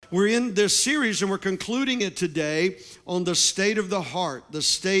we're in this series and we're concluding it today on the state of the heart, the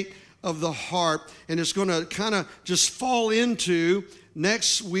state of the heart. And it's going to kind of just fall into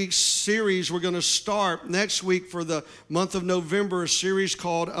next week's series. We're going to start next week for the month of November, a series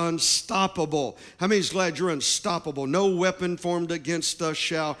called Unstoppable. How many is glad you're unstoppable? No weapon formed against us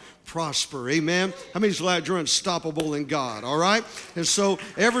shall prosper. Amen. How many is glad you're unstoppable in God? All right. And so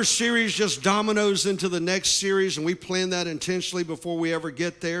every series just dominoes into the next series, and we plan that intentionally before we ever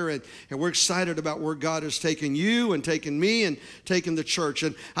get there. And we're excited about where God has taken you and taken me and taken the church.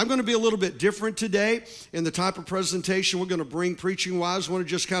 And I'm going to be a little bit different today in the type of presentation we're going to bring preaching wise. I want to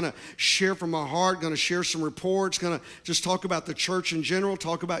just kind of share from my heart, going to share some reports, going to just talk about the church in general,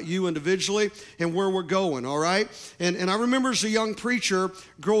 talk about you individually and where we're going. All right. And I remember as a young preacher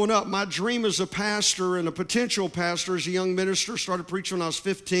growing up, my dream as a pastor and a potential pastor as a young minister, started preaching when I was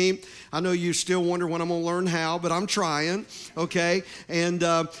 15. I know you still wonder when I'm going to learn how, but I'm trying, okay? And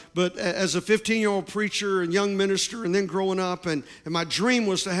but as a 15-year-old preacher and young minister, and then growing up, and my dream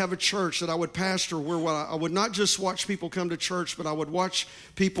was to have a church that I would pastor where I would not just watch people come to church, but I would watch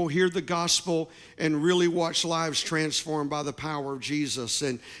people hear the gospel and really watch lives transformed by the power of Jesus,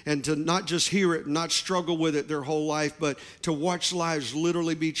 and to not just hear it, not struggle with it their whole life, but to watch lives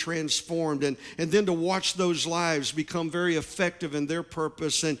literally be transformed, and then to watch those lives become very effective in their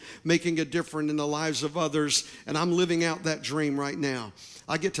purpose and making a difference in the lives of others. And I'm living out that dream right now.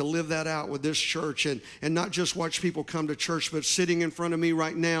 I get to live that out with this church and not just watch people come to church, but sitting in front of me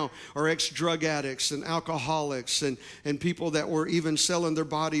right now are ex-drug addicts and alcoholics and people that were even selling their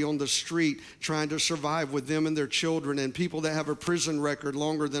body on the street trying to survive with them and their children, and people that have a prison record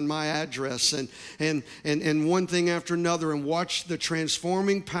longer than my address, and one thing after another, and watch the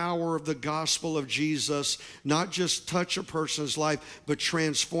transforming power of the gospel of Jesus not just touch a person's life, but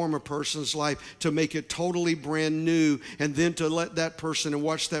transform a person's life to make it totally brand new, and then to let that person and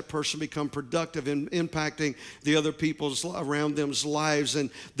watch that person become productive in impacting the other people's around them's lives.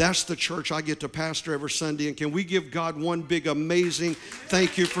 And that's the church I get to pastor every Sunday. And can we give God one big amazing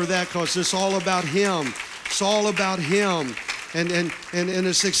thank you for that, because it's all about Him. It's all about Him. And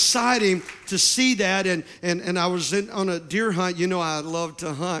it's exciting to see that. And I was on a deer hunt. You know, I love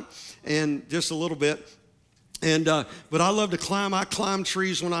to hunt, and just a little bit. But I love to climb. I climb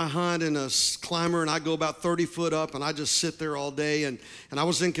trees when I hunt, and a climber, and I go about 30 foot up, and I just sit there all day. And I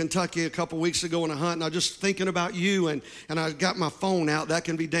was in Kentucky a couple weeks ago on a hunt, and I was just thinking about you, and I got my phone out. That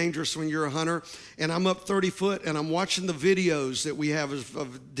can be dangerous when you're a hunter. And I'm up 30 foot, and I'm watching the videos that we have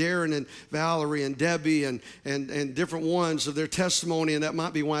of Darren and Valerie and Debbie and different ones of their testimony, and that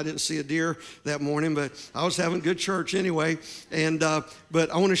might be why I didn't see a deer that morning, but I was having good church anyway. But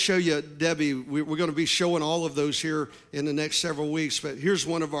I want to show you, Debbie, we're going to be showing all of those here in the next several weeks, but here's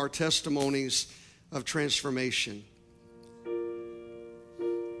one of our testimonies of transformation.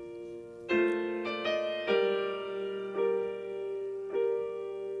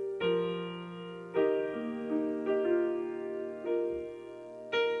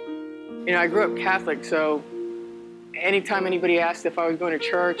 You know, I grew up Catholic, so anytime anybody asked if I was going to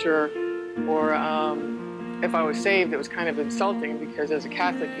church or if I was saved, it was kind of insulting, because as a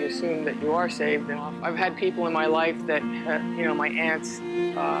Catholic, you assume that you are saved. And I've had people in my life that, you know, my aunts,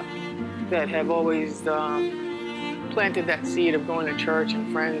 that have always planted that seed of going to church,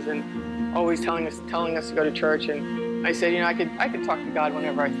 and friends, and always telling us to go to church. And I said, you know, I could talk to God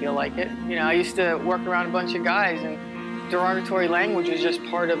whenever I feel like it. You know, I used to work around a bunch of guys, and derogatory language is just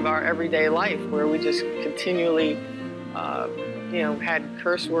part of our everyday life, where we just continually, you know, had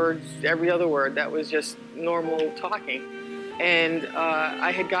curse words, every other word. That was just normal talking. And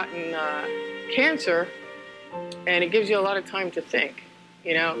I had gotten cancer, and it gives you a lot of time to think,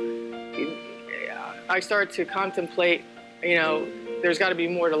 you know. I started to contemplate, you know, there's got to be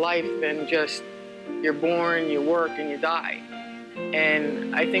more to life than just you're born, you work, and you die.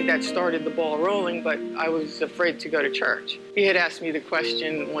 And I think that started the ball rolling, but I was afraid to go to church. He had asked me the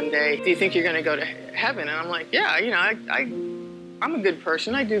question one day, do you think you're going to go to heaven? And I'm like, yeah, you know, I'm a good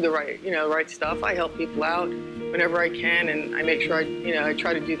person. I do the right stuff. I help people out whenever I can, and I make sure I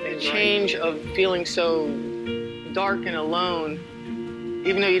try to do things right. Change of feeling so dark and alone,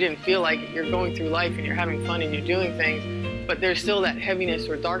 even though you didn't feel like it, you're going through life and you're having fun and you're doing things, but there's still that heaviness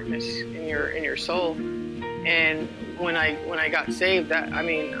or darkness in your soul. And when I got saved,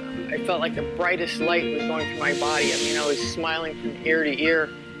 I felt like the brightest light was going through my body. I mean, I was smiling from ear to ear,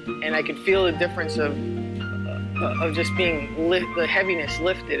 and I could feel the difference of just being the heaviness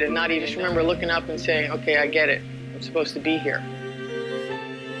lifted, and not even just remember looking up and saying, okay, I get it. I'm supposed to be here.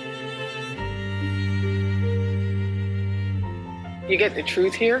 You get the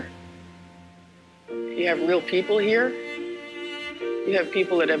truth here. You have real people here. you have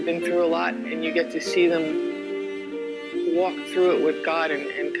people that have been through a lot, and you get to see them walk through it with God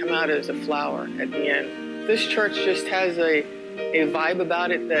and come out as a flower at the end. This church just has a vibe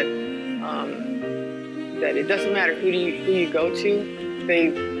about it that that it doesn't matter who you go to,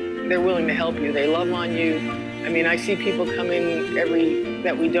 they're willing to help you. They love on you. I mean, I see people come in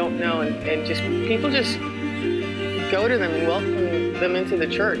that we don't know, and just people just go to them and welcome them into the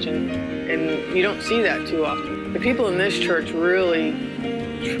church, and you don't see that too often. The people in this church really,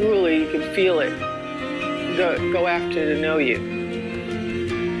 truly, you can feel it, go after to know you.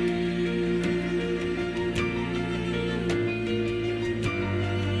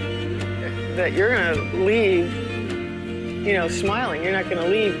 That you're going to leave, smiling. You're not going to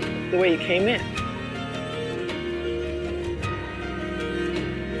leave the way you came in.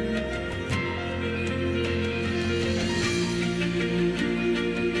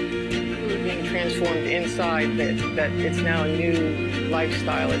 Being transformed inside, that it's now a new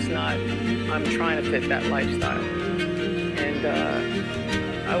lifestyle. It's not, I'm trying to fit that lifestyle. And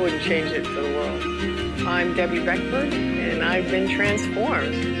I wouldn't change it for the world. I'm Debbie Beckford, and I've been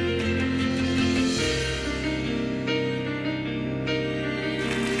transformed.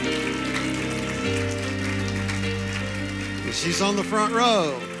 She's on the front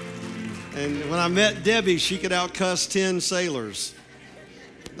row. And when I met Debbie, she could outcuss 10 sailors.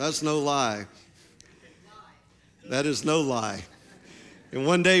 That's no lie. That is no lie. And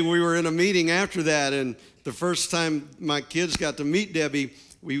one day we were in a meeting after that, and the first time my kids got to meet Debbie,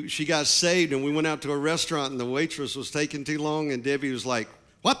 she got saved, and we went out to a restaurant, and the waitress was taking too long, and Debbie was like,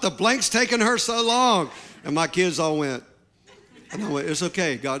 "What the blank's taking her so long?" And my kids all went, and I went, "It's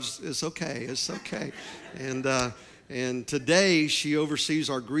okay, it's okay, it's okay." And today she oversees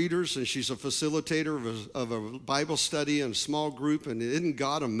our greeters, and she's a facilitator of a Bible study and small group. And isn't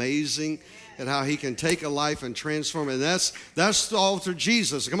God amazing at how he can take a life and transform it? And that's all through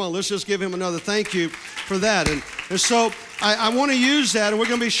Jesus. Come on, let's just give him another thank you for that. And so I want to use that, and we're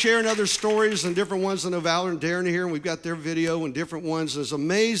going to be sharing other stories and different ones. I know Valor and Darren are here, and we've got their video and different ones. It's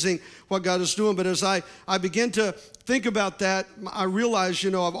amazing what God is doing. But as I begin to think about that, I realize,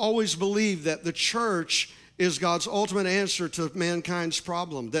 I've always believed that the church is God's ultimate answer to mankind's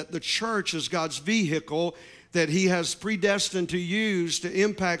problem, that the church is God's vehicle that he has predestined to use to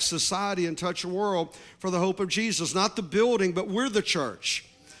impact society and touch the world for the hope of Jesus. Not the building, but we're the church.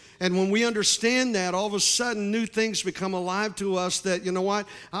 And when we understand that, all of a sudden new things become alive to us that, you know what,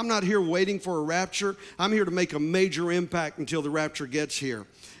 I'm not here waiting for a rapture. I'm here to make a major impact until the rapture gets here.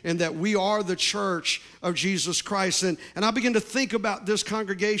 And that we are the church of Jesus Christ. And I began to think about this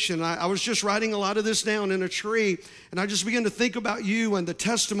congregation. I was just writing a lot of this down in a tree, and I just began to think about you and the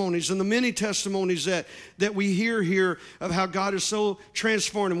testimonies and the many testimonies that we hear here of how God is so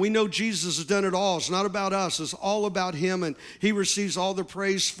transformed. And we know Jesus has done it all. It's not about us. It's all about him, and he receives all the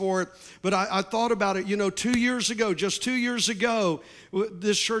praise for it. But I thought about it, just 2 years ago,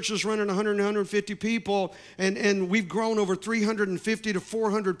 this church is running 100 and 150 people, and we've grown over 350 to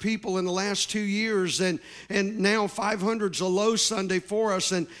 400 people in the last 2 years, and now 500's a low Sunday for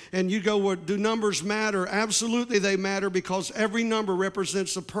us. And you go, well, do numbers matter? Absolutely they matter, because every number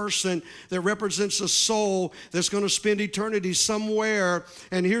represents a person that represents a soul that's going to spend eternity somewhere.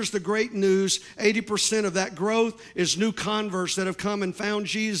 And here's the great news: 80% of that growth is new converts that have come and found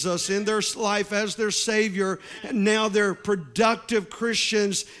Jesus in their life as their Savior, and now they're productive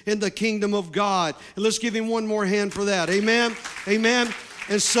Christians in the kingdom of God. And let's give him one more hand for that. Amen. Amen.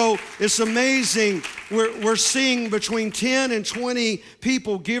 And so it's amazing. We're seeing between 10 and 20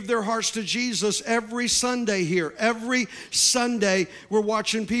 people give their hearts to Jesus every Sunday here. Every Sunday we're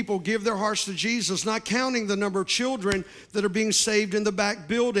watching people give their hearts to Jesus, not counting the number of children that are being saved in the back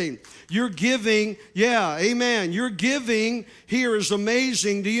building. You're giving, yeah, amen. Your giving here is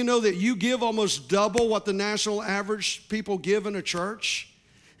amazing. Do you know that you give almost double what the national average people give in a church?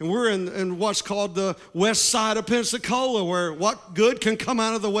 And we're in what's called the west side of Pensacola, where what good can come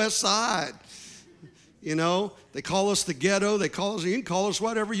out of the west side? They call us the ghetto. You can call us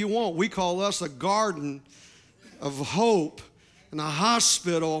whatever you want. We call us a garden of hope and a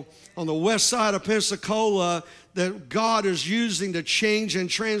hospital on the west side of Pensacola that God is using to change and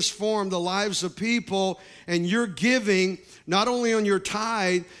transform the lives of people. And you're giving not only on your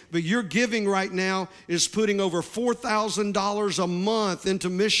tithe, but your giving right now is putting over $4,000 a month into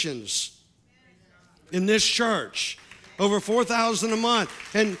missions in this church. Over $4,000 a month.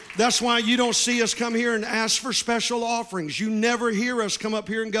 And that's why you don't see us come here and ask for special offerings. You never hear us come up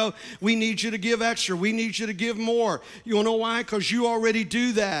here and go, we need you to give extra. We need you to give more. You wanna know why? Because you already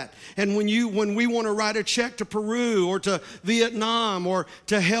do that. And when we want to write a check to Peru or to Vietnam or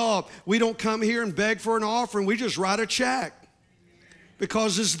to help, we don't come here and beg for an offering. We just write a check.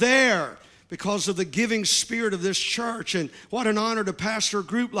 because it's there, because of the giving spirit of this church. And what an honor to pastor a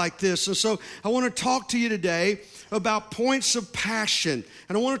group like this. And so I want to talk to you today about points of passion.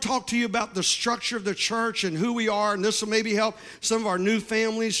 And I want to talk to you about the structure of the church and who we are. And this will maybe help some of our new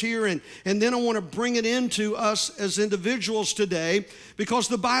families here. And then I want to bring it into us as individuals today, because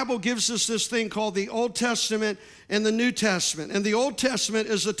the Bible gives us this thing called the Old Testament and the New Testament. And the Old Testament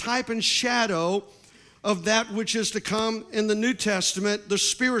is a type and shadow of that which is to come in the New Testament, the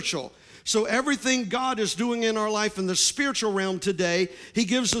spiritual. So everything God is doing in our life in the spiritual realm today, He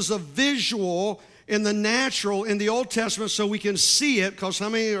gives us a visual in the natural in the Old Testament so we can see it. Because how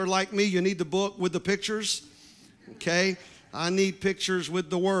many are like me? You need the book with the pictures? Okay? I need pictures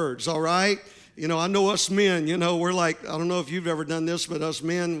with the words, all right? You know, I know us men, you know, we're like, I don't know if you've ever done this, but us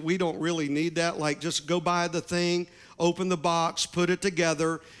men, we don't really need that. Like, just go buy the thing, open the box, put it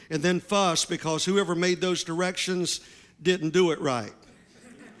together, and then fuss because whoever made those directions didn't do it right.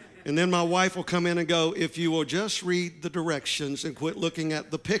 And then my wife will come in and go, if you will just read the directions and quit looking at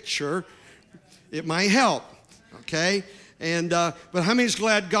the picture, it might help, okay? And but how many's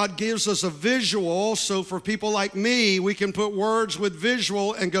glad God gives us a visual, so for people like me, we can put words with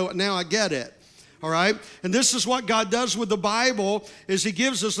visual and go, now I get it, all right? And this is what God does with the Bible, is He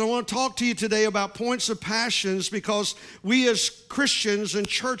gives us, and I want to talk to you today about points of passions, because we as Christians and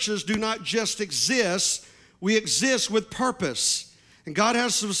churches do not just exist, we exist with purpose. And God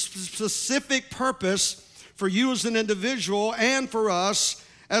has some specific purpose for you as an individual and for us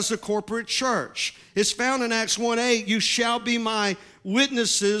as a corporate church. It's found in Acts 1:8, you shall be my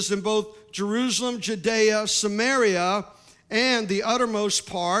witnesses in both Jerusalem, Judea, Samaria, and the uttermost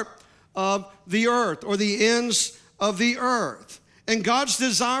part of the earth, or the ends of the earth. And God's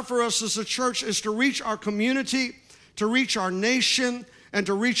desire for us as a church is to reach our community, to reach our nation, and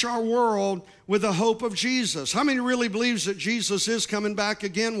to reach our world with the hope of Jesus. How many really believes that Jesus is coming back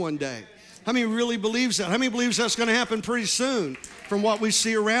again one day? How many really believes that? How many believes that's going to happen pretty soon from what we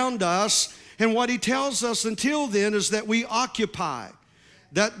see around us? And what He tells us until then is that we occupy.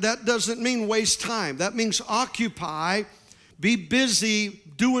 That doesn't mean waste time. That means occupy, be busy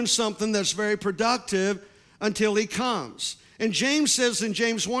doing something that's very productive until He comes. And James says in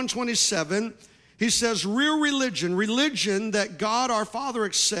James 1:27, he says, real religion that God our Father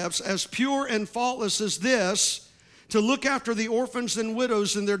accepts as pure and faultless is this, to look after the orphans and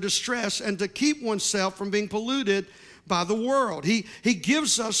widows in their distress and to keep oneself from being polluted by the world. He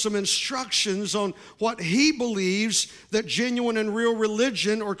gives us some instructions on what he believes that genuine and real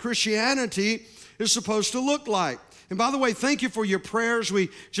religion or Christianity is supposed to look like. And by the way, thank you for your prayers. We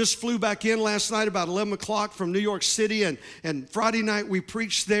just flew back in last night about 11 o'clock from New York City, and Friday night we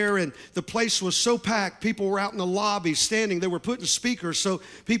preached there, and the place was so packed. People were out in the lobby standing. They were putting speakers so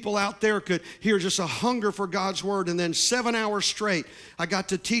people out there could hear just a hunger for God's Word. And then 7 hours straight, I got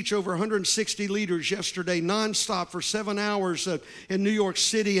to teach over 160 leaders yesterday, nonstop for 7 hours in New York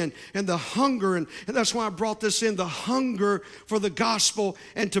City. And the hunger, and that's why I brought this in, the hunger for the gospel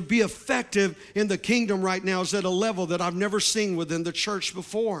and to be effective in the kingdom right now is at a level that I've never seen within the church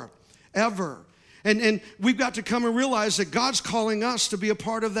before, ever. And we've got to come and realize that God's calling us to be a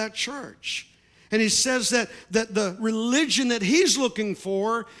part of that church. And He says that the religion that He's looking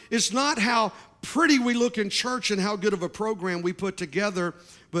for is not how pretty we look in church and how good of a program we put together,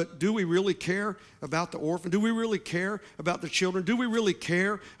 but do we really care about the orphan? Do we really care about the children? Do we really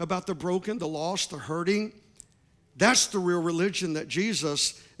care about the broken, the lost, the hurting? That's the real religion that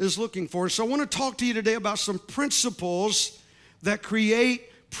Jesus is looking for. So I want to talk to you today about some principles that create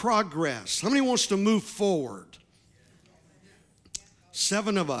progress. How many wants to move forward?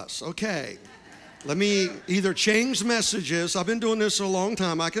 7 of us. Okay. Let me either change messages. I've been doing this a long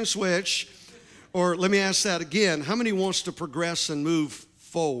time. I can switch. Or let me ask that again. How many wants to progress and move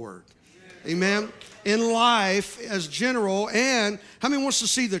forward? Amen. In life as general, and how many wants to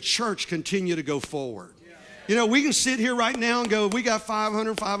see the church continue to go forward? You know, we can sit here right now and go, we got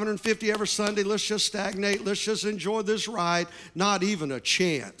 500, 550 every Sunday. Let's just stagnate. Let's just enjoy this ride. Not even a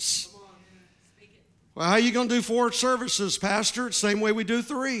chance. Well, how are you going to do 4 services, Pastor? Same way we do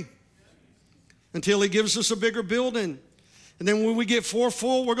 3. Until He gives us a bigger building. And then when we get 4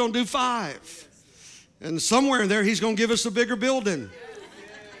 full, we're going to do 5. And somewhere in there, He's going to give us a bigger building.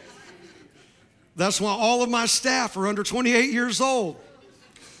 That's why all of my staff are under 28 years old.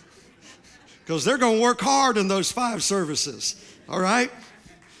 Because they're going to work hard in those 5 services, all right?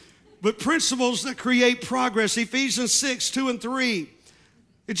 But principles that create progress, Ephesians 6:2-3.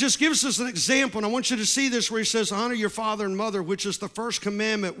 It just gives us an example, and I want you to see this where he says, honor your father and mother, which is the first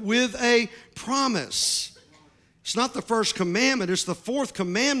commandment, with a promise. It's not the first commandment, it's the 4th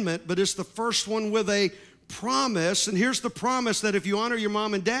commandment, but it's the first one with a promise, and here's the promise, that if you honor your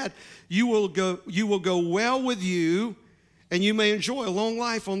mom and dad, you will go well with you, and you may enjoy a long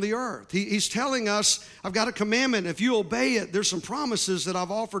life on the earth. He's telling us, I've got a commandment. If you obey it, there's some promises that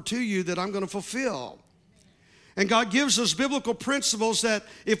I've offered to you that I'm going to fulfill. And God gives us biblical principles that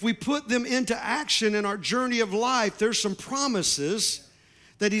if we put them into action in our journey of life, there's some promises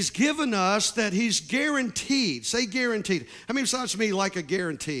that He's given us that He's guaranteed. Say guaranteed. How many besides me like a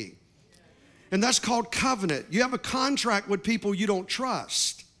guarantee? And that's called covenant. You have a contract with people you don't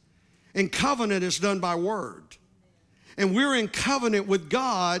trust. And covenant is done by word. And we're in covenant with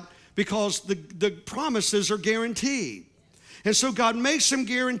God because the promises are guaranteed. And so God makes some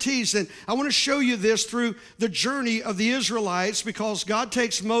guarantees. And I want to show you this through the journey of the Israelites, because God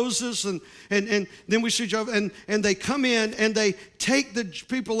takes Moses and then we see Job, and they come in and they take the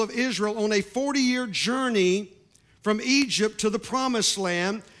people of Israel on a 40-year journey from Egypt to the Promised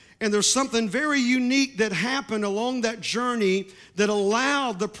Land. And there's something very unique that happened along that journey that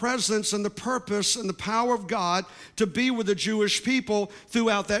allowed the presence and the purpose and the power of God to be with the Jewish people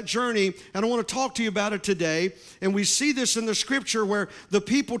throughout that journey. And I want to talk to you about it today. And we see this in the scripture where the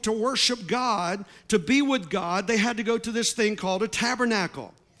people, to worship God, to be with God, they had to go to this thing called a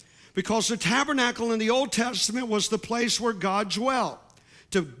tabernacle. Because the tabernacle in the Old Testament was the place where God dwelt.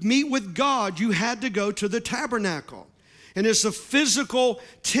 To meet with God, you had to go to the tabernacle. And it's a physical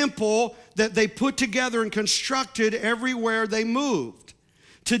temple that they put together and constructed everywhere they moved.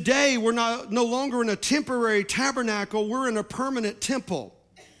 Today, we're no longer in a temporary tabernacle, we're in a permanent temple.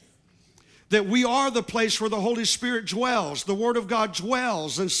 That we are the place where the Holy Spirit dwells, the Word of God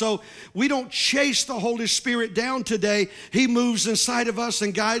dwells. And so we don't chase the Holy Spirit down today. He moves inside of us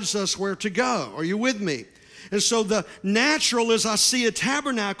and guides us where to go. Are you with me? And so the natural is I see a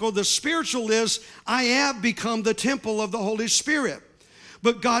tabernacle. The spiritual is I have become the temple of the Holy Spirit.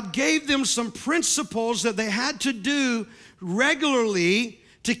 But God gave them some principles that they had to do regularly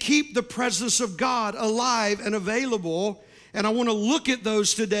to keep the presence of God alive and available. And I want to look at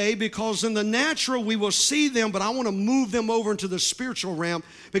those today, because in the natural we will see them, but I want to move them over into the spiritual realm,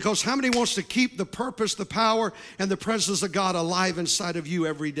 because how many wants to keep the purpose, the power, and the presence of God alive inside of you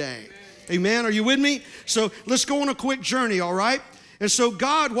every day? Amen. Are you with me? So let's go on a quick journey, all right? And so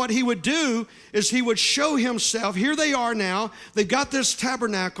God, what He would do is He would show Himself. Here they are now. They've got this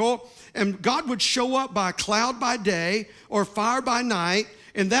tabernacle, and God would show up by cloud by day or fire by night,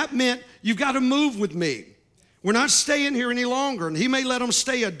 and that meant you've got to move with me. We're not staying here any longer. And He may let them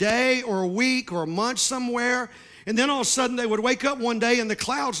stay a day or a week or a month somewhere, and then all of a sudden they would wake up one day and the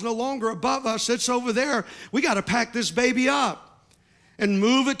cloud's no longer above us. It's over there. We got to pack this baby up and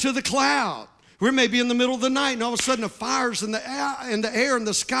move it to the cloud. We may be in the middle of the night, and all of a sudden a fire's in the air, in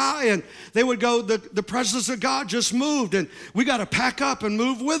the sky, and they would go, the presence of God just moved, and we got to pack up and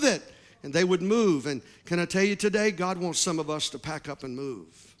move with it. And they would move. And can I tell you today, God wants some of us to pack up and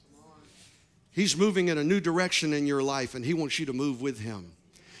move. He's moving in a new direction in your life, and He wants you to move with Him.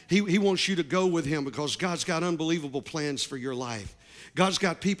 He wants you to go with Him, because God's got unbelievable plans for your life. God's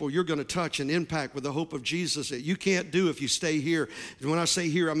got people you're going to touch and impact with the hope of Jesus that you can't do if you stay here. And when I say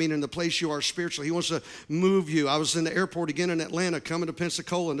here, I mean in the place you are spiritually. He wants to move you. I was in the airport again in Atlanta coming to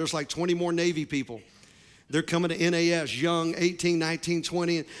Pensacola, and there's like 20 more Navy people. They're coming to NAS, young, 18, 19,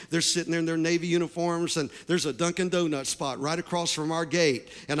 20, and they're sitting there in their Navy uniforms, and there's a Dunkin' Donut spot right across from our gate.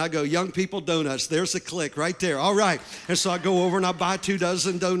 And I go, young people donuts, there's a click right there. All right. And so I go over and I buy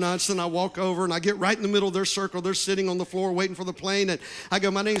 24 donuts, and I walk over and I get right in the middle of their circle. They're sitting on the floor waiting for the plane. And I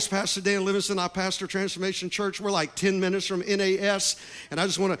go, my name's Pastor Dan Livingston. I pastor Transformation Church. We're like 10 minutes from NAS. And I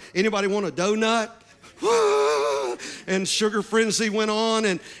just want to, anybody want a donut? And sugar frenzy went on,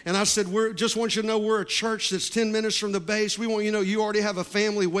 and I said, just want you to know we're a church that's 10 minutes from the base. We want you to know you already have a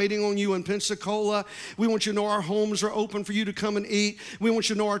family waiting on you in Pensacola. We want you to know our homes are open for you to come and eat. We want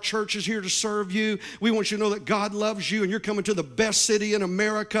you to know our church is here to serve you. We want you to know that God loves you, and you're coming to the best city in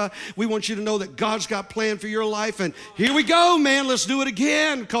America. We want you to know that God's got a plan for your life. And here we go, man. Let's do it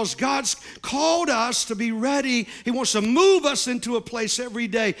again, because God's called us to be ready. He wants to move us into a place every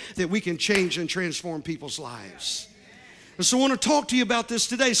day that we can change and transform people's lives. And so I want to talk to you about this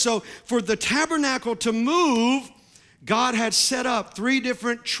today. So for the tabernacle to move, God had set up 3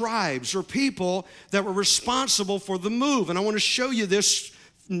 different tribes or people that were responsible for the move. And I want to show you this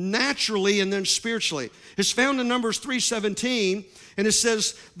naturally and then spiritually. It's found in Numbers 3:17, and it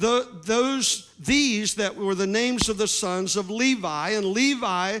says, these that were the names of the sons of Levi, and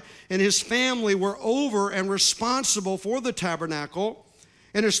Levi and his family were over and responsible for the tabernacle.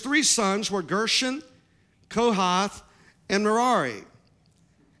 And his 3 sons were Gershon, Kohath, and Merari.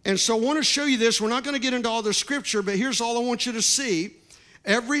 And so I want to show you this. We're not going to get into all the scripture, but here's all I want you to see.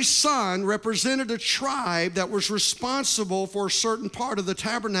 Every son represented a tribe that was responsible for a certain part of the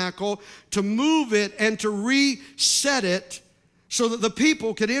tabernacle to move it and to reset it so that the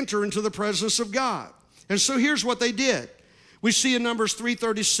people could enter into the presence of God. And so here's what they did. We see in Numbers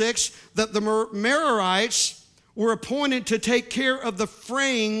 3:36 that the Merarites were appointed to take care of the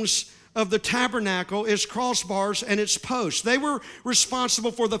frames of the tabernacle, its crossbars, and its posts. They were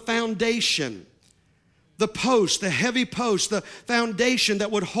responsible for the foundation, the post, the heavy post, the foundation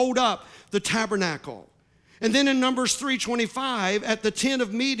that would hold up the tabernacle. And then in Numbers 3:25, at the tent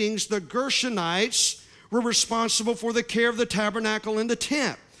of meetings, the Gershonites were responsible for the care of the tabernacle and the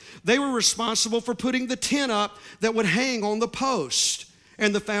tent. They were responsible for putting the tent up that would hang on the post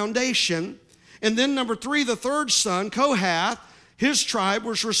and the foundation. And then number 3, the third son, Kohath, his tribe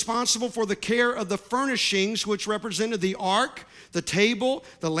was responsible for the care of the furnishings, which represented the ark, the table,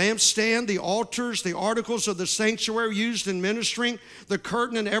 the lampstand, the altars, the articles of the sanctuary used in ministering, the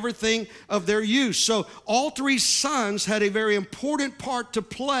curtain, and everything of their use. So all 3 sons had a very important part to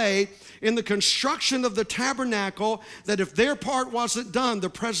play in the construction of the tabernacle, that if their part wasn't done, the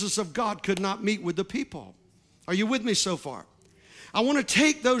presence of God could not meet with the people. Are you with me so far? I want to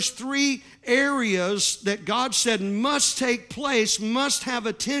take those 3 areas that God said must take place, must have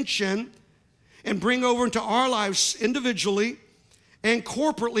attention, and bring over into our lives individually and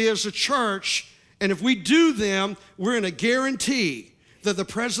corporately as a church. And if we do them, we're in a guarantee that the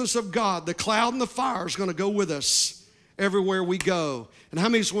presence of God, the cloud and the fire, is going to go with us everywhere we go. And how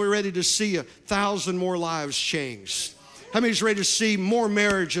many are ready to see 1,000 more lives changed? How many is ready to see more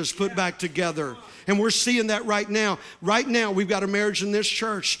marriages put back together? And we're seeing that right now. Right now, we've got a marriage in this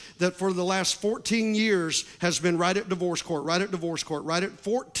church that for the last 14 years has been right at divorce court, right at divorce court, right at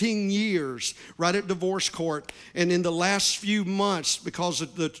 14 years, right at divorce court. And in the last few months, because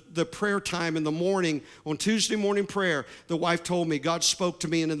of the prayer time in the morning, on Tuesday morning prayer, the wife told me, God spoke to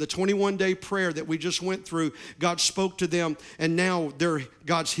me. And in the 21-day prayer that we just went through, God spoke to them. And now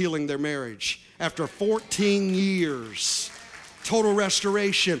God's healing their marriage after 14 years. Total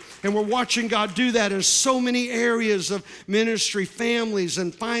restoration. And we're watching God do that in so many areas of ministry, families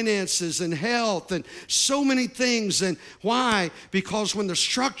and finances and health and so many things. And why? Because when the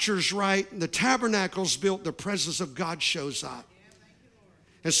structure's right and the tabernacle's built, the presence of God shows up.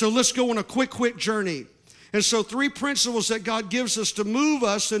 And so let's go on a quick journey. And so 3 principles that God gives us to move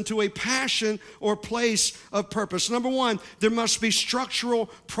us into a passion or place of purpose. Number 1, there must be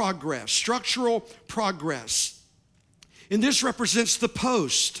structural progress. Structural progress. And this represents the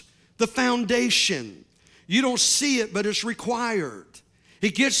post, the foundation. You don't see it, but it's required.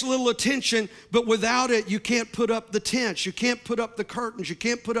 It gets a little attention, but without it, you can't put up the tents. You can't put up the curtains. You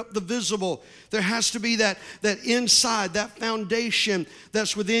can't put up the visible. There has to be that inside, that foundation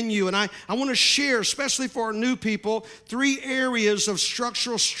that's within you. And I want to share, especially for our new people, 3 areas of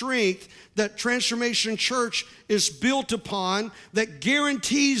structural strength that Transformation Church is built upon that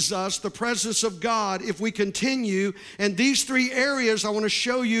guarantees us the presence of God if we continue. And these 3 areas, I want to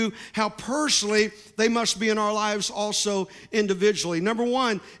show you how personally they must be in our lives also individually. Number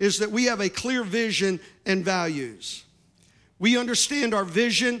 1 is that we have a clear vision and values. We understand our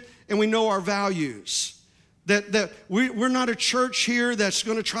vision and we know our values. That we're not a church here that's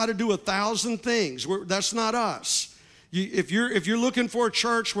going to try to do 1,000 things. That's not us. If you're looking for a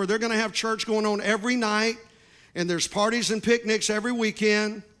church where they're going to have church going on every night, and there's parties and picnics every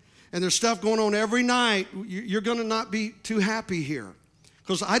weekend, and there's stuff going on every night, you're going to not be too happy here.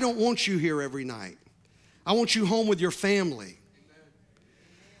 Because I don't want you here every night. I want you home with your family.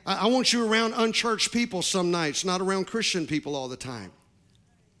 I want you around unchurched people some nights, not around Christian people all the time.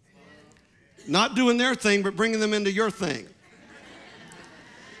 Not doing their thing, but bringing them into your thing.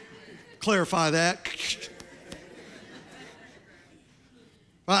 Clarify that.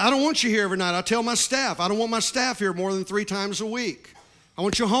 I don't want you here every night. I tell my staff, I don't want my staff here more than 3 times a week. I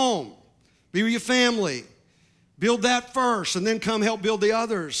want you home. Be with your family. Build that first, and then come help build the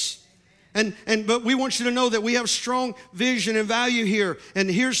others. But we want you to know that we have strong vision and value here. And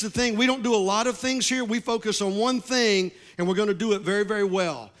here's the thing. We don't do a lot of things here. We focus on one thing, and we're going to do it very, very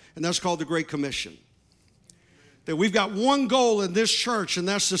well. And that's called the Great Commission. That we've got one goal in this church, and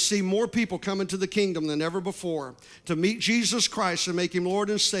that's to see more people come into the kingdom than ever before, to meet Jesus Christ and make him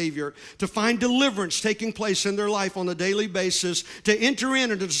Lord and Savior, to find deliverance taking place in their life on a daily basis, to enter in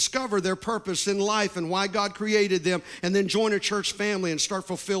and to discover their purpose in life and why God created them, and then join a church family and start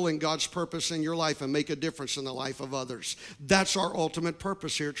fulfilling God's purpose in your life and make a difference in the life of others. That's our ultimate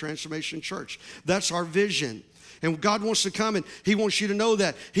purpose here at Transformation Church. That's our vision. And God wants to come and he wants you to know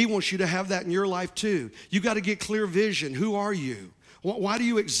that. He wants you to have that in your life too. You got to get clear vision. Who are you? Why do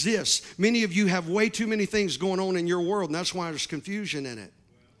you exist? Many of you have way too many things going on in your world, and that's why there's confusion in it.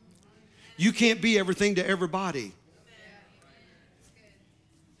 You can't be everything to everybody.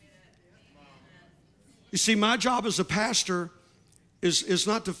 You see, my job as a pastor is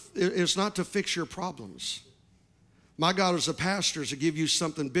not to fix your problems. My God as a pastor is to give you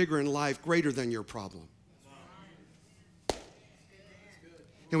something bigger in life, greater than your problem.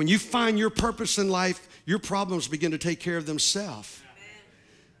 And when you find your purpose in life, your problems begin to take care of themselves.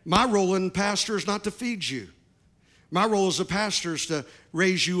 My role in pastor is not to feed you. My role as a pastor is to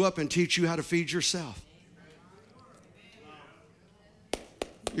raise you up and teach you how to feed yourself.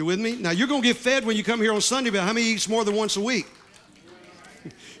 You with me? Now, you're going to get fed when you come here on Sunday, but how many eats more than once a week?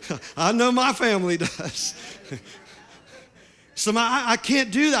 I know my family does. So I can't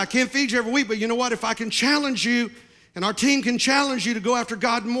do that. I can't feed you every week, but you know what? If I can challenge you, and our team can challenge you to go after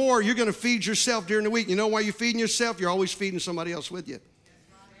God more, you're going to feed yourself during the week. You know why you're feeding yourself? You're always feeding somebody else with you.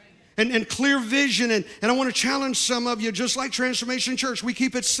 And clear vision, and I want to challenge some of you, just like Transformation Church, we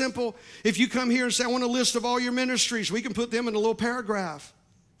keep it simple. If you come here and say, I want a list of all your ministries, we can put them in a little paragraph.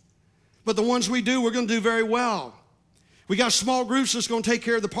 But the ones we do, we're going to do very well. We got small groups that's going to take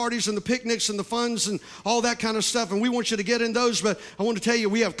care of the parties and the picnics and the funds and all that kind of stuff, and we want you to get in those, but I want to tell you,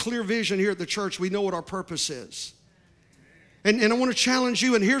 we have clear vision here at the church. We know what our purpose is. And I want to challenge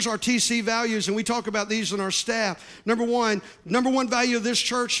you, and here's our TC values, and we talk about these in our staff. Number one value of this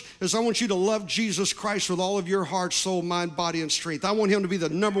church is I want you to love Jesus Christ with all of your heart, soul, mind, body, and strength. I want him to be the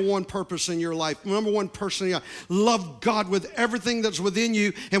number one purpose in your life, number one person in your life. Love God with everything that's within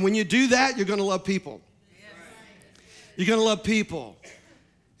you, and when you do that, you're going to love people. You're going to love people.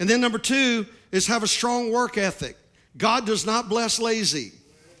 And then number two is have a strong work ethic. God does not bless lazy.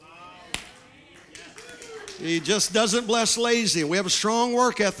 He just doesn't bless lazy. And we have a strong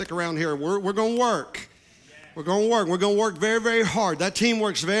work ethic around here. We're going to work. We're going to work. We're going to work very, very hard. That team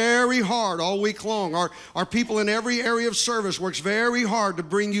works very hard all week long. Our people in every area of service works very hard to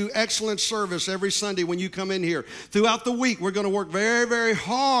bring you excellent service every Sunday when you come in here. Throughout the week, we're going to work very, very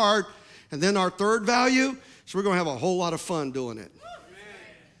hard. And then our third value is we're going to have a whole lot of fun doing it.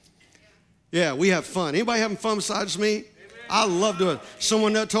 Yeah, we have fun. Anybody having fun besides me? I love doing it.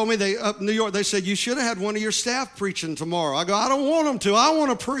 Someone that told me up in New York, they said, you should have had one of your staff preaching tomorrow. I go, I don't want them to. I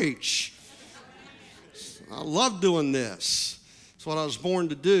want to preach. I love doing this. It's what I was born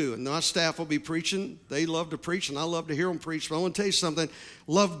to do. And my staff will be preaching. They love to preach, and I love to hear them preach. But I want to tell you something.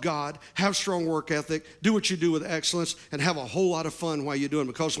 Love God. Have strong work ethic. Do what you do with excellence, and have a whole lot of fun while you're doing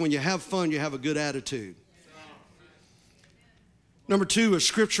it. Because when you have fun, you have a good attitude. Number two is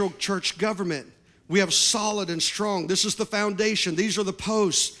scriptural church government. We have solid and strong. This is the foundation. These are the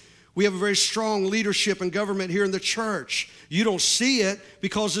posts. We have a very strong leadership and government here in the church. You don't see it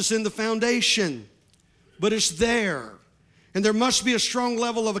because it's in the foundation, but it's there. And there must be a strong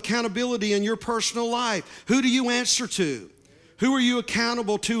level of accountability in your personal life. Who do you answer to? Who are you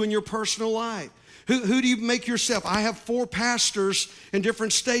accountable to in your personal life? Who do you make yourself? I have 4 pastors in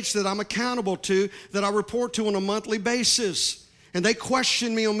different states that I'm accountable to, that I report to on a monthly basis. And they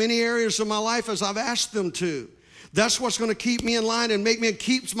question me on many areas of my life as I've asked them to. That's what's going to keep me in line and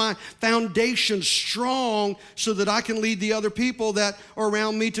keeps my foundation strong so that I can lead the other people that are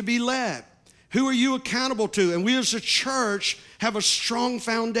around me to be led. Who are you accountable to? And we as a church have a strong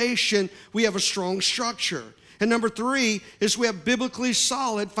foundation. We have a strong structure. And number 3 is we have biblically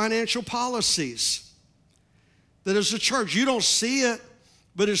solid financial policies. That as a church, you don't see it,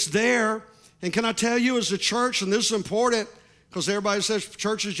 but it's there. And can I tell you, as a church, and this is important, because everybody says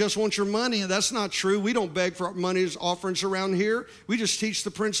churches just want your money, and that's not true. We don't beg for money as offerings around here. We just teach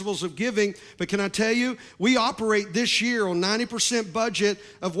the principles of giving. But can I tell you, we operate this year on 90% budget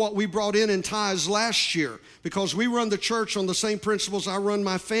of what we brought in tithes last year, because we run the church on the same principles I run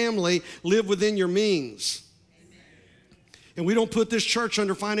my family. Live within your means. And we don't put this church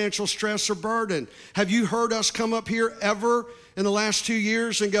under financial stress or burden. Have you heard us come up here ever in the last 2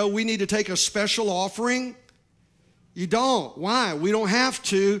 years and go, we need to take a special offering? You don't. Why? We don't have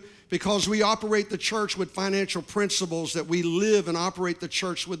to, because we operate the church with financial principles, that we live and operate the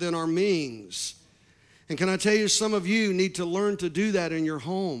church within our means. And can I tell you, some of you need to learn to do that in your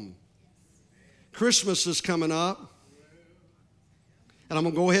home. Christmas is coming up, and I'm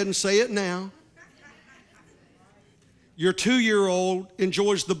going to go ahead and say it now. Your 2-year-old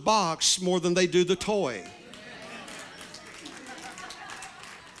enjoys the box more than they do the toy.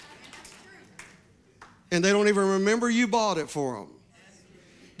 And they don't even remember you bought it for them.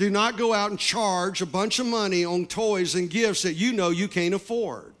 Do not go out and charge a bunch of money on toys and gifts that you know you can't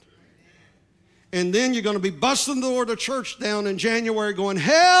afford. And then you're going to be busting the door of the church down in January going,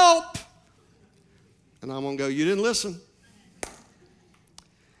 help! And I'm going to go, you didn't listen.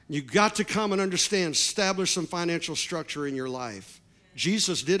 You got to come and understand, establish some financial structure in your life.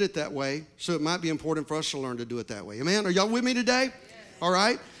 Jesus did it that way, so it might be important for us to learn to do it that way. Amen? Are y'all with me today? Yes. All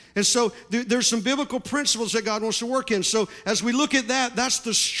right? And so there's some biblical principles that God wants to work in. So as we look at that, that's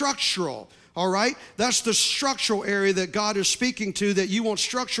the structural, all right? That's the structural area that God is speaking to, that you want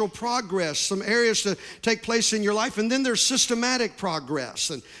structural progress, some areas to take place in your life. And then there's systematic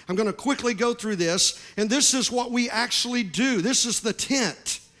progress. And I'm going to quickly go through this. And this is what we actually do. This is the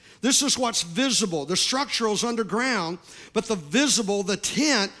tent. This is what's visible. The structural is underground, but the visible, the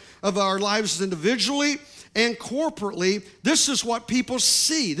tent of our lives individually and corporately, this is what people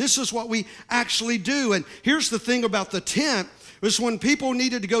see. This is what we actually do. And here's the thing about the tent, is when people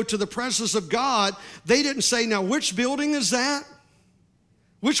needed to go to the presence of God, they didn't say, now which building is that?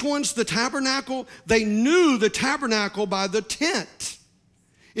 Which one's the tabernacle? They knew the tabernacle by the tent.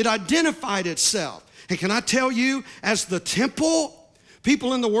 It identified itself. And can I tell you, as the temple,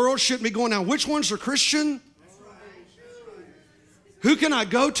 people in the world shouldn't be going, now which ones are Christian? Who can I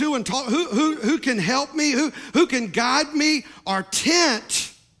go to and talk? Who can help me? Who can guide me? Our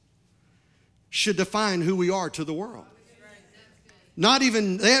tent should define who we are to the world. Not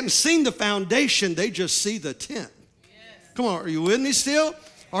even, they hadn't seen the foundation, they just see the tent. Come on, are you with me still?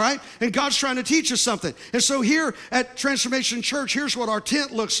 All right? And God's trying to teach us something. And so here at Transformation Church, here's what our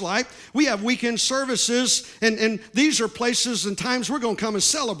tent looks like. We have weekend services, and these are places and times we're going to come and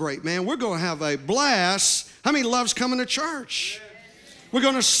celebrate, man. We're going to have a blast. How many loves coming to church? We're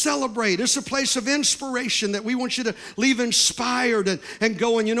going to celebrate. It's a place of inspiration that we want you to leave inspired and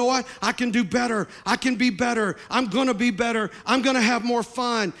going, you know what? I can do better. I can be better. I'm going to be better. I'm going to have more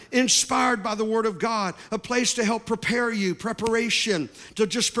fun. Inspired by the Word of God. A place to help prepare you, preparation, to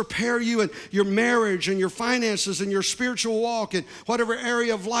just prepare you in your marriage and your finances and your spiritual walk and whatever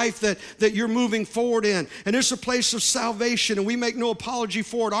area of life that you're moving forward in. And it's a place of salvation, and we make no apology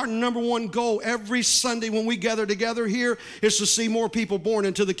for it. Our number one goal every Sunday when we gather together here is to see more people born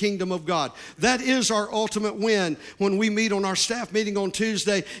into the kingdom of God. That is our ultimate win. When we meet on our staff meeting on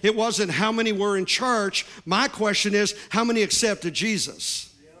Tuesday, it wasn't how many were in church. My question is, how many accepted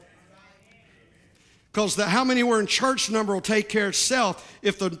Jesus? Because the how many were in church number will take care of itself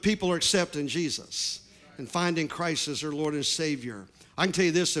if the people are accepting Jesus and finding Christ as their Lord and Savior. I can tell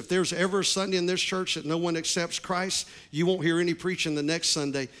you this, if there's ever a Sunday in this church that no one accepts Christ, you won't hear any preaching the next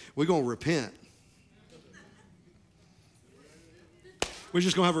Sunday. We're going to repent. We're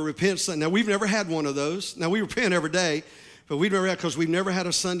just going to have a repent Sunday. Now, we've never had one of those. Now, we repent every day, but we've never had, because we've never had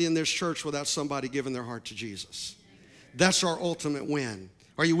a Sunday in this church without somebody giving their heart to Jesus. That's our ultimate win.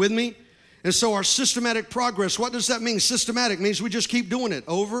 Are you with me? And so our systematic progress, what does that mean? Systematic means we just keep doing it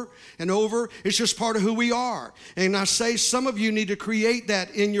over and over. It's just part of who we are. And I say some of you need to create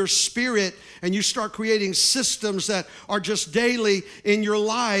that in your spirit, and you start creating systems that are just daily in your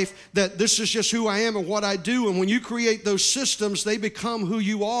life, that this is just who I am and what I do. And when you create those systems, they become who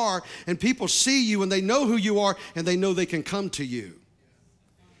you are, and people see you and they know who you are, and they know they can come to you.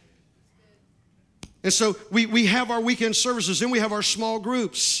 And so we have our weekend services, then we have our small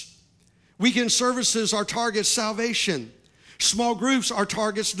groups. Weekend services are target salvation. Small groups are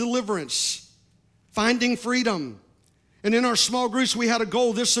targets deliverance, finding freedom. And in our small groups, we had a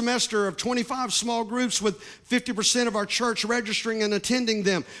goal this semester of 25 small groups with 50% of our church registering and attending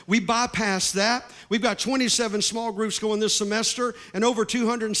them. We bypassed that. We've got 27 small groups going this semester, and over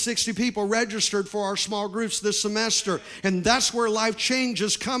 260 people registered for our small groups this semester. And that's where life change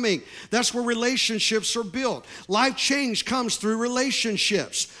is coming. That's where relationships are built. Life change comes through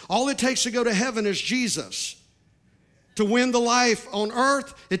relationships. All it takes to go to heaven is Jesus. To win the life on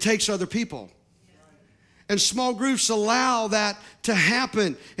earth, it takes other people. And small groups allow that to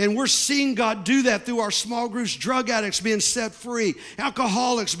happen. And we're seeing God do that through our small groups. Drug addicts being set free.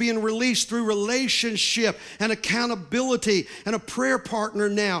 Alcoholics being released through relationship and accountability and a prayer partner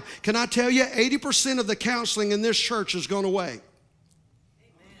now. Can I tell you, 80% of the counseling in this church has gone away.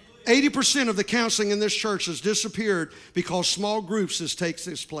 80% of the counseling in this church has disappeared because small groups has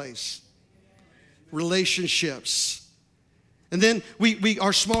taken its place. Relationships. And then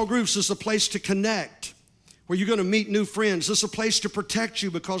our small groups is a place to connect, where you're going to meet new friends. It's a place to protect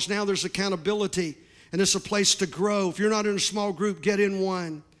you because now there's accountability, and it's a place to grow. If you're not in a small group, get in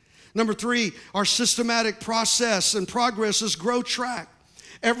one. Number 3, our systematic process and progress is Grow Track.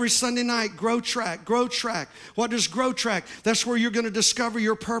 Every Sunday night, Grow Track, Grow Track. What is Grow Track? That's where you're going to discover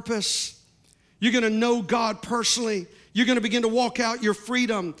your purpose. You're going to know God personally. You're going to begin to walk out your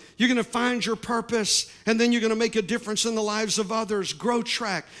freedom. You're going to find your purpose, and then you're going to make a difference in the lives of others. Grow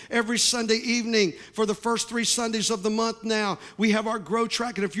Track every Sunday evening for the first 3 Sundays of the month now. We have our Grow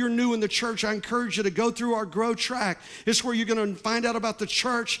Track, and if you're new in the church, I encourage you to go through our Grow Track. It's where you're going to find out about the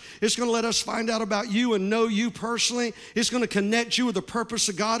church. It's going to let us find out about you and know you personally. It's going to connect you with the purpose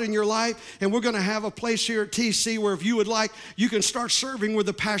of God in your life, and we're going to have a place here at TC where if you would like, you can start serving with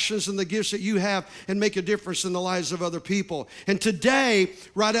the passions and the gifts that you have and make a difference in the lives of other people. And today,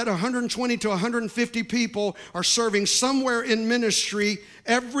 right at 120 to 150 people are serving somewhere in ministry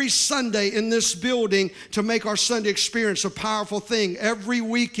every Sunday in this building to make our Sunday experience a powerful thing. Every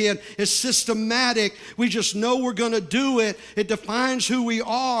weekend is systematic. We just know we're going to do it. It defines who we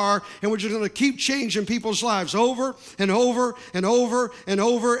are, and we're just going to keep changing people's lives over and over and over and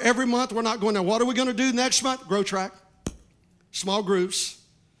over. Every month, we're not going to, what are we going to do next month? Grow Track, small groups,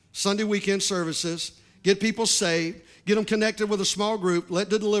 Sunday weekend services, get people saved, get them connected with a small group, let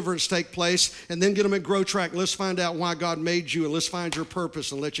the deliverance take place, and then get them at Grow Track. Let's find out why God made you, and let's find your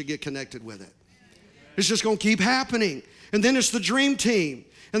purpose and let you get connected with it. It's just going to keep happening. And then it's the Dream Team.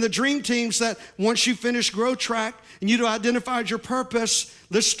 And the Dream Team's that once you finish Grow Track and you've identified your purpose,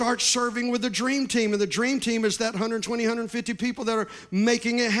 let's start serving with the Dream Team. And the Dream Team is that 120, 150 people that are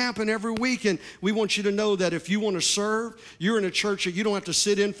making it happen every week. And we want you to know that if you want to serve, you're in a church that you don't have to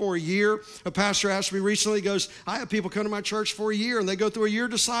sit in for a year. A pastor asked me recently, he goes, I have people come to my church for a year, and they go through a year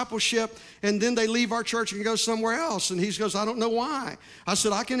of discipleship, and then they leave our church and go somewhere else. And he goes, I don't know why. I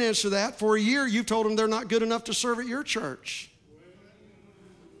said, I can answer that. For a year, you've told them they're not good enough to serve at your church.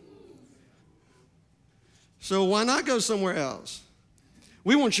 So why not go somewhere else?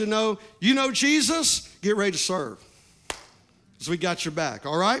 We want you to know Jesus, get ready to serve. So we got your back,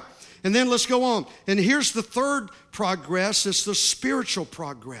 all right? And then let's go on. And here's the third progress. It's the spiritual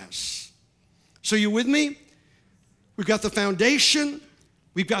progress. So you with me? We've got the foundation.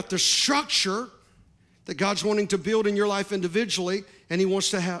 We've got the structure that God's wanting to build in your life individually, and he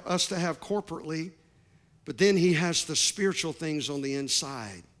wants us to have corporately. But then he has the spiritual things on the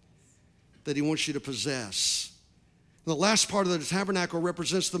inside that he wants you to possess. The last part of the tabernacle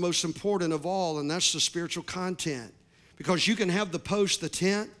represents the most important of all, and that's the spiritual content. Because you can have the post, the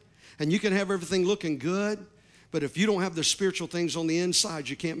tent, and you can have everything looking good, but if you don't have the spiritual things on the inside,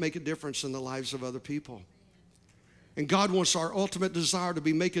 you can't make a difference in the lives of other people. And God wants our ultimate desire to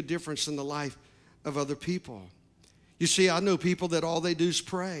make a difference in the life of other people. You see, I know people that all they do is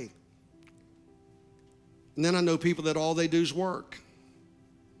pray. And then I know people that all they do is work.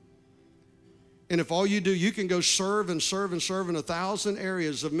 And if all you do, you can go serve and serve and serve in 1,000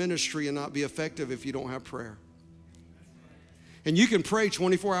 areas of ministry and not be effective if you don't have prayer. And you can pray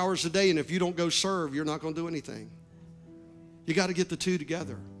 24 hours a day, and if you don't go serve, you're not going to do anything. You got to get the two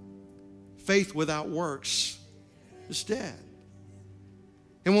together. Faith without works is dead.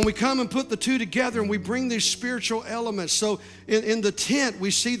 And when we come and put the two together and we bring these spiritual elements, so in the tent, we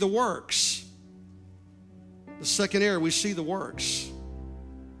see the works. The second area, we see the works.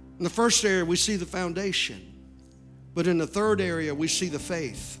 In the first area, we see the foundation. But in the third area, we see the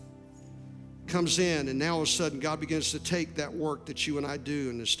faith. Comes in, and now all of a sudden, God begins to take that work that you and I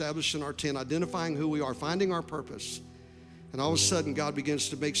do and establish in our tent, identifying who we are, finding our purpose. And all of a sudden, God begins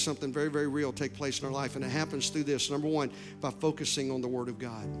to make something very, very real take place in our life. And it happens through this. Number one, by focusing on the Word of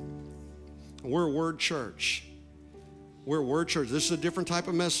God. And we're a Word church. We're a Word church. This is a different type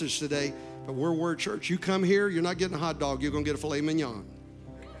of message today, but we're a Word church. You come here, you're not getting a hot dog. You're going to get a filet mignon.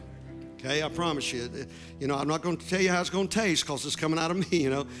 Okay, I promise you. You know, I'm not going to tell you how it's going to taste because it's coming out of me, you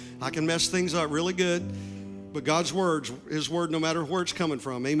know. I can mess things up really good. But God's word, his word, no matter where it's coming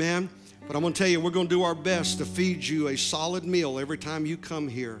from, amen? But I'm going to tell you, we're going to do our best to feed you a solid meal every time you come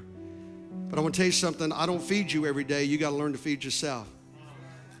here. But I'm going to tell you something. I don't feed you every day. You got to learn to feed yourself.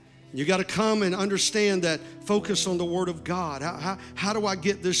 You got to come and understand that focus on the Word of God. How do I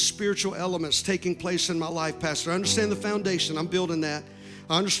get this spiritual elements taking place in my life, Pastor? I understand the foundation. I'm building that.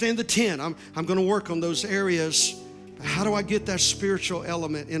 I understand the tent. I'm going to work on those areas. But how do I get that spiritual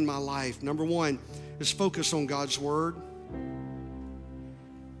element in my life? Number one is focus on God's Word.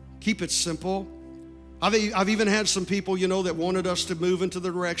 Keep it simple. I've even had some people, you know, that wanted us to move into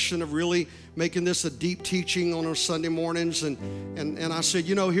the direction of really making this a deep teaching on our Sunday mornings. And I said,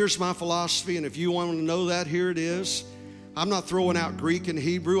 you know, here's my philosophy, and if you want to know that, here it is. I'm not throwing out Greek and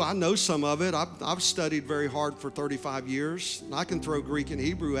Hebrew. I know some of it. I've studied very hard for 35 years. I can throw Greek and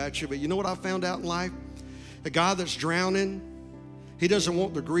Hebrew at you, but you know what I found out in life? A guy that's drowning, he doesn't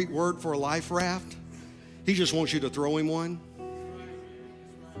want the Greek word for a life raft. He just wants you to throw him one.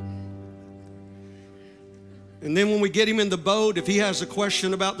 And then when we get him in the boat, if he has a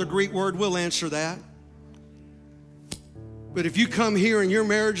question about the Greek word, we'll answer that. But if you come here and your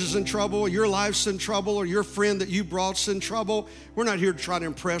marriage is in trouble, your life's in trouble, or your friend that you brought's in trouble, we're not here to try to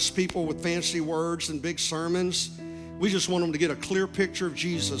impress people with fancy words and big sermons. We just want them to get a clear picture of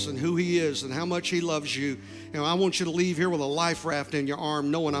Jesus and who He is and how much He loves you. And I want you to leave here with a life raft in your arm,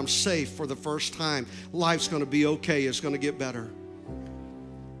 knowing I'm safe for the first time. Life's going to be okay. It's going to get better.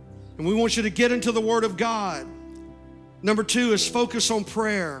 And we want you to get into the Word of God. Number 2 is focus on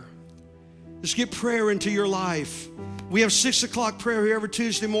prayer. Just get prayer into your life. We have 6 o'clock prayer here every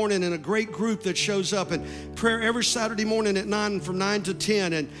Tuesday morning, and a great group that shows up, and prayer every Saturday morning at 9, from 9 to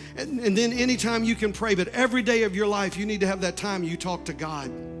 10. And then anytime you can pray, but every day of your life, you need to have that time you talk to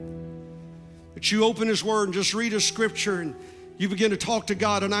God. That you open His Word and just read a scripture and you begin to talk to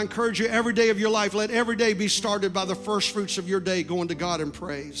God. And I encourage you every day of your life, let every day be started by the first fruits of your day, going to God in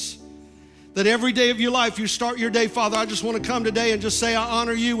praise. That every day of your life, you start your day, Father, I just want to come today and just say, I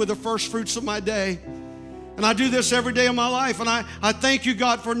honor you with the first fruits of my day. And I do this every day of my life. And I thank you,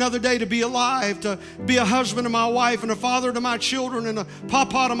 God, for another day to be alive, to be a husband to my wife, and a father to my children, and a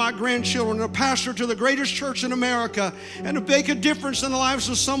papa to my grandchildren, and a pastor to the greatest church in America, and to make a difference in the lives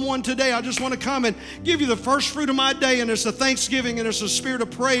of someone today. I just want to come and give you the first fruit of my day, and it's a thanksgiving, and it's a spirit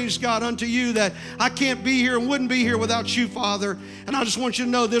of praise, God, unto you, that I can't be here and wouldn't be here without you, Father. And I just want you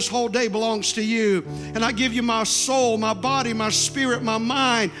to know this whole day belongs to you. And I give you my soul, my body, my spirit, my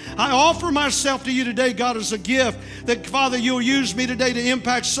mind. I offer myself to you today, God, as a gift, that, Father, you'll use me today to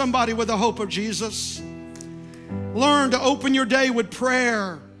impact somebody with the hope of Jesus. Learn to open your day with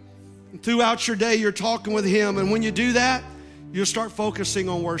prayer. And throughout your day, you're talking with Him. And when you do that, you'll start focusing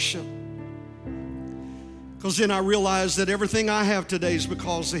on worship. Because then I realize that everything I have today is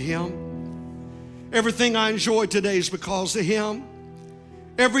because of Him. Everything I enjoy today is because of Him.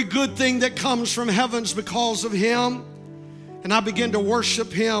 Every good thing that comes from heaven is because of Him. And I begin to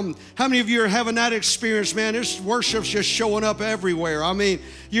worship Him. How many of you are having that experience, man? This worship's just showing up everywhere. I mean,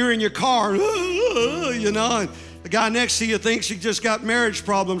 you're in your car, you know, and the guy next to you thinks you just got marriage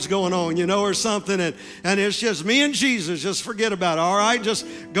problems going on, you know, or something. And it's just me and Jesus. Just forget about it, all right? Just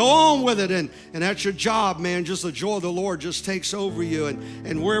go on with it. And at your job, man, just the joy of the Lord just takes over you.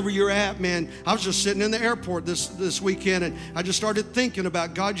 And wherever you're at, man, I was just sitting in the airport this weekend, and I just started thinking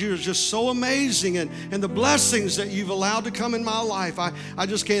about, God, you're just so amazing, and the blessings that you've allowed to come in my life. I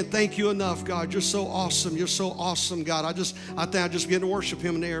just can't thank you enough, God. You're so awesome. You're so awesome, God. I think I just began to worship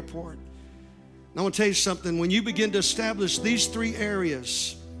Him in the airport. And I want to tell you something. When you begin to establish these 3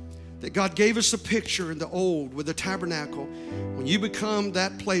 areas that God gave us a picture in the old with the tabernacle, when you become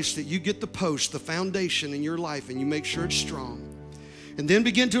that place that you get the post, the foundation in your life, and you make sure it's strong, and then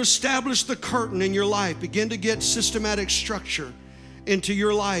begin to establish the curtain in your life, begin to get systematic structure into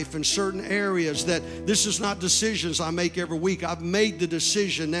your life in certain areas, that this is not decisions I make every week. I've made the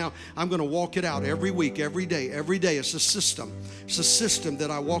decision. Now I'm going to walk it out every week, every day. It's a system. It's a system that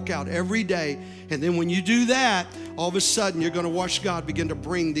I walk out every day. And then when you do that, all of a sudden you're going to watch God begin to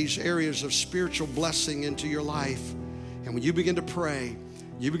bring these areas of spiritual blessing into your life. And when you begin to pray,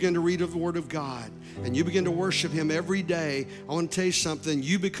 you begin to read the Word of God, and you begin to worship Him every day, I want to tell you something.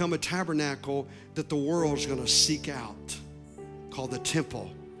 You become a tabernacle that the world's going to seek out, called the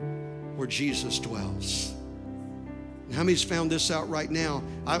temple where Jesus dwells. And how many's found this out right now?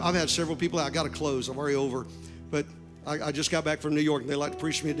 I've had several people, I got to close, I'm already over, but I just got back from New York, and they like to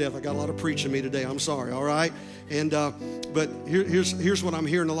preach me to death. I got a lot of preaching me today, I'm sorry, all right? And but here's what I'm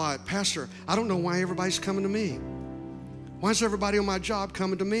hearing a lot. Pastor, I don't know why everybody's coming to me. Why is everybody on my job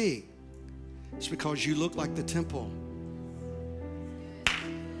coming to me? It's because you look like the temple.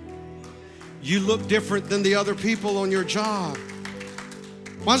 You look different than the other people on your job.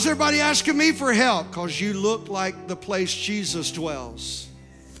 Why is everybody asking me for help? Because you look like the place Jesus dwells.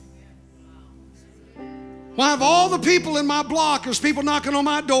 Why have all the people in my block, there's people knocking on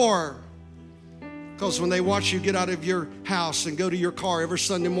my door? Because when they watch you get out of your house and go to your car every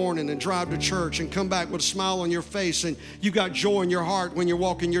Sunday morning and drive to church and come back with a smile on your face, and you got joy in your heart when you're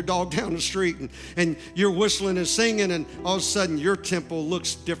walking your dog down the street, and you're whistling and singing, and all of a sudden your temple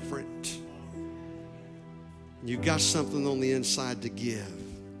looks different. You got something on the inside to give.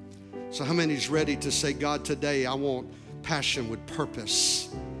 So how many's ready to say, God, today I want passion with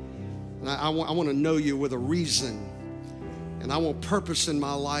purpose. And I want to know you with a reason. And I want purpose in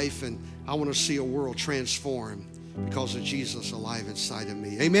my life, and I want to see a world transformed because of Jesus alive inside of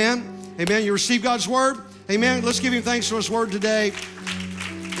me. Amen? Amen. You receive God's word? Amen. Let's give Him thanks for His word today.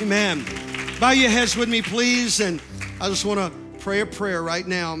 Amen. Bow your heads with me, please. And I just want to pray a prayer right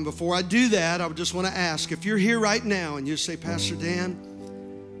now. And before I do that, I just want to ask, if you're here right now and you say, Pastor Dan,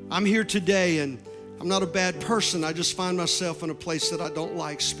 I'm here today and I'm not a bad person. I just find myself in a place that I don't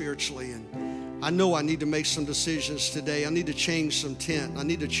like spiritually. And I know I need to make some decisions today. I need to change some tent. I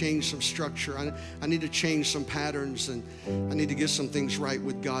need to change some structure. I need to change some patterns, and I need to get some things right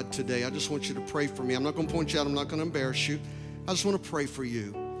with God today. I just want you to pray for me. I'm not going to point you out. I'm not going to embarrass you. I just want to pray for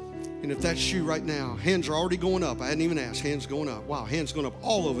you. And if that's you right now, hands are already going up. I hadn't even asked. Hands going up. Wow, hands going up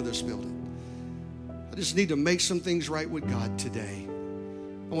all over this building. I just need to make some things right with God today.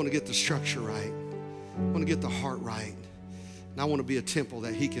 I want to get the structure right. I want to get the heart right. And I want to be a temple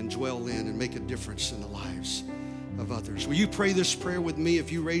that He can dwell in and make a difference in the lives of others. Will you pray this prayer with me?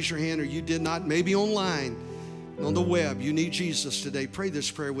 If you raise your hand or you did not, maybe online, on the web, you need Jesus today. Pray this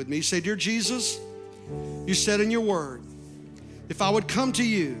prayer with me. Say, Dear Jesus, you said in your word, if I would come to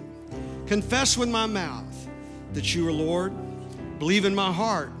you, confess with my mouth that you are Lord, believe in my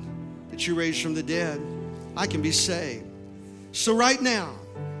heart that you raised from the dead, I can be saved. So right now,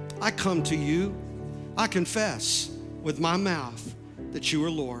 I come to you. I confess with my mouth that you are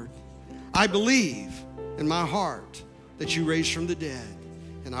Lord. I believe in my heart that you raised from the dead,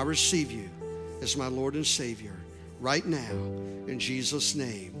 and I receive you as my Lord and Savior right now in Jesus'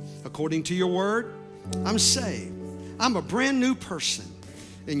 name. According to your word, I'm saved. I'm a brand new person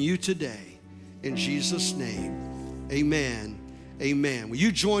in you today. In Jesus' name, amen. Amen. Will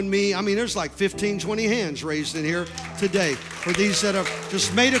you join me? I mean, there's like 15, 20 hands raised in here today for these that have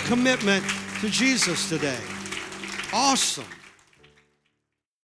just made a commitment to Jesus today. Awesome.